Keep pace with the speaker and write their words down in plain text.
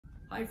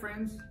Hi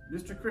friends,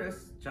 Mr.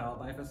 Chris,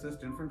 Child Life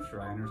Assistant from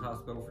Shriners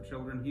Hospital for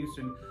Children,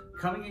 Houston,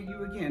 coming at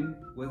you again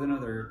with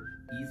another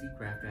easy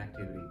craft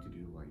activity to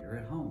do while you're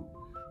at home.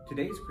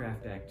 Today's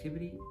craft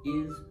activity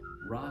is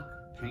rock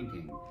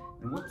painting.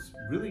 And what's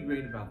really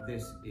great about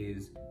this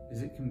is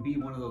it can be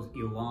one of those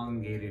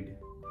elongated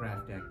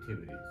craft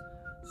activities.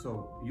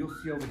 So you'll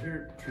see over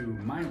here to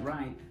my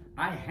right,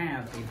 I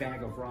have a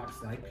bag of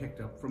rocks that I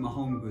picked up from a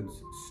home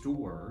goods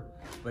store,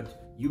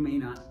 but you may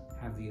not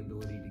have the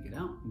ability to get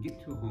out and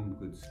get to a home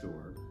goods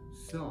store.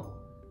 So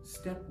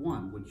step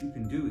one, what you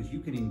can do is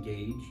you can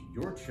engage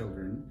your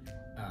children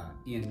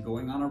in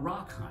going on a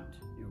rock hunt.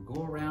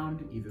 Go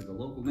around either the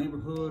local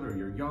neighborhood or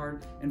your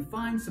yard and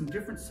find some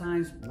different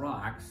sized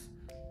rocks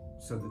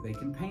so that they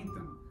can paint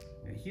them.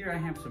 And here I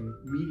have some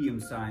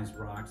medium-sized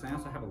rocks. I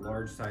also have a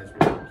large-sized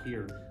rock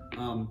here.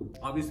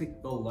 Obviously,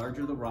 the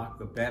larger the rock,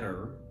 the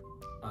better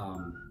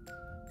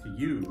to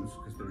use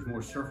because there's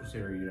more surface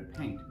area to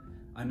paint.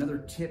 Another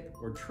tip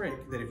or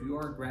trick that if you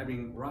are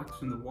grabbing rocks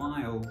from the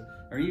wild,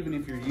 or even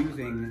if you're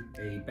using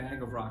a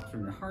bag of rocks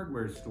from your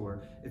hardware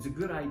store, it's a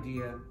good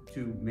idea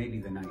to maybe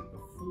the night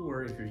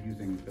before, if you're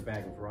using the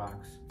bag of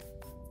rocks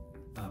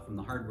from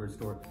the hardware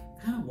store,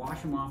 kind of wash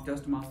them off,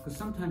 dust them off, because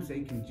sometimes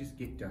they can just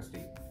get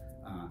dusty.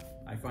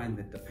 I find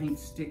that the paint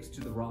sticks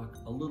to the rock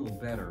a little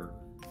better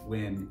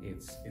when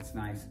it's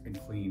nice and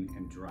clean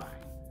and dry.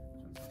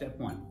 So step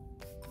one,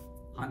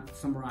 hunt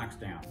some rocks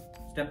down.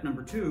 Step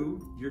number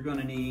two, you're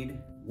gonna need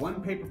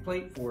one paper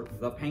plate for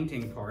the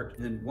painting part,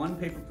 and then one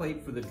paper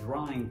plate for the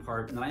drawing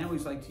part, and I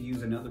always like to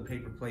use another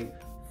paper plate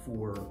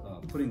for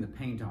putting the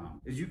paint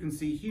on. As you can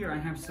see here, I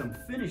have some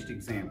finished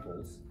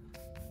examples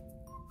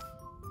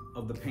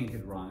of the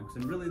painted rocks,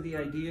 and really the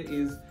idea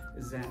is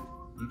that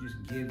you just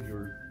give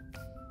your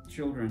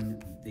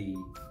children the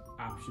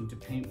option to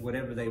paint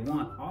whatever they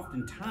want.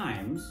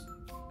 Oftentimes,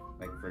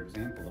 like for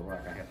example, the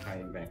rock I have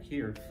hiding back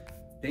here,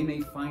 they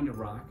may find a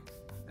rock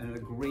and a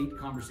great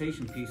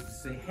conversation piece to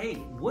say, hey,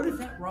 what does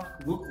that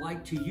rock look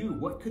like to you?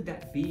 What could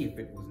that be if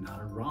it was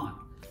not a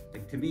rock?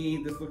 Like, to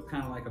me, this looks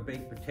kind of like a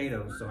baked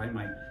potato, so I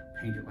might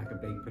paint it like a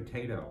baked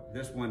potato.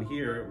 This one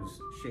here, it was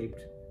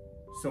shaped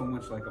so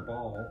much like a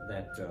ball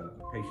that a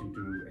patient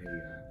drew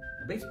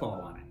a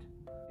baseball on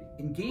it.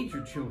 Engage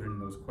your children in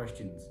those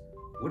questions.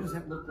 What does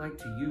that look like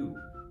to you?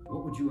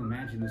 What would you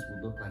imagine this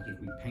would look like if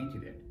we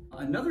painted it?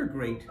 Another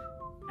great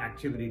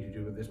activity to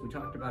do with this, we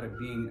talked about it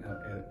being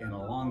an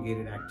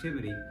elongated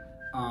activity.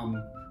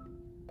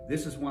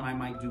 This is one I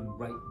might do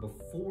right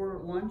before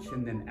lunch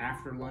and then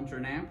after lunch or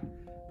nap,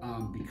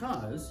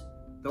 because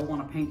they'll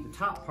want to paint the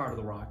top part of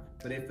the rock,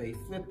 but if they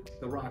flip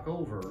the rock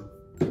over,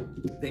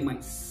 they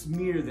might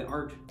smear the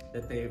art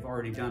that they've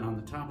already done on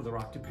the top of the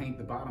rock to paint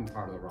the bottom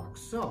part of the rock.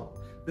 So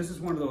this is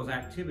one of those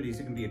activities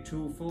that can be a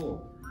tool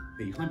full.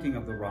 The hunting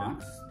of the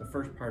rocks, the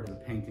first part of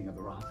the painting of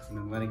the rocks, and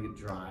then letting it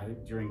dry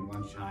during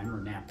lunchtime or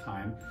nap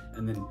time,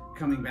 and then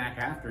coming back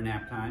after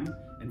nap time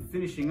and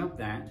finishing up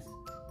that.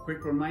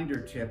 Quick reminder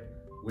tip,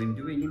 when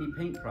doing any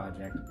paint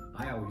project,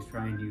 I always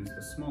try and use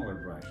the smaller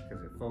brush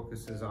because it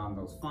focuses on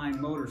those fine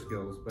motor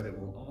skills, but it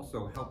will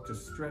also help to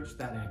stretch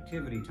that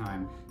activity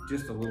time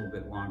just a little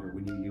bit longer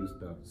when you use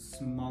the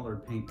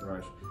smaller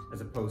paintbrush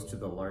as opposed to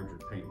the larger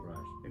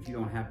paintbrush. If you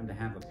don't happen to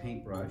have a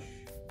paintbrush,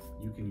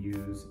 you can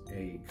use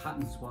a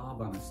cotton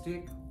swab on a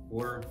stick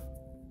or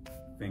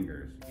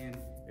fingers. And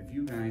if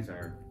you guys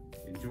are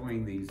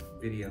enjoying these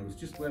videos,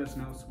 just let us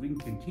know so we can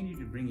continue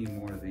to bring you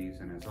more of these.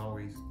 And as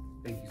always,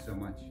 thank you so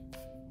much,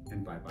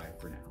 and bye-bye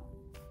for now.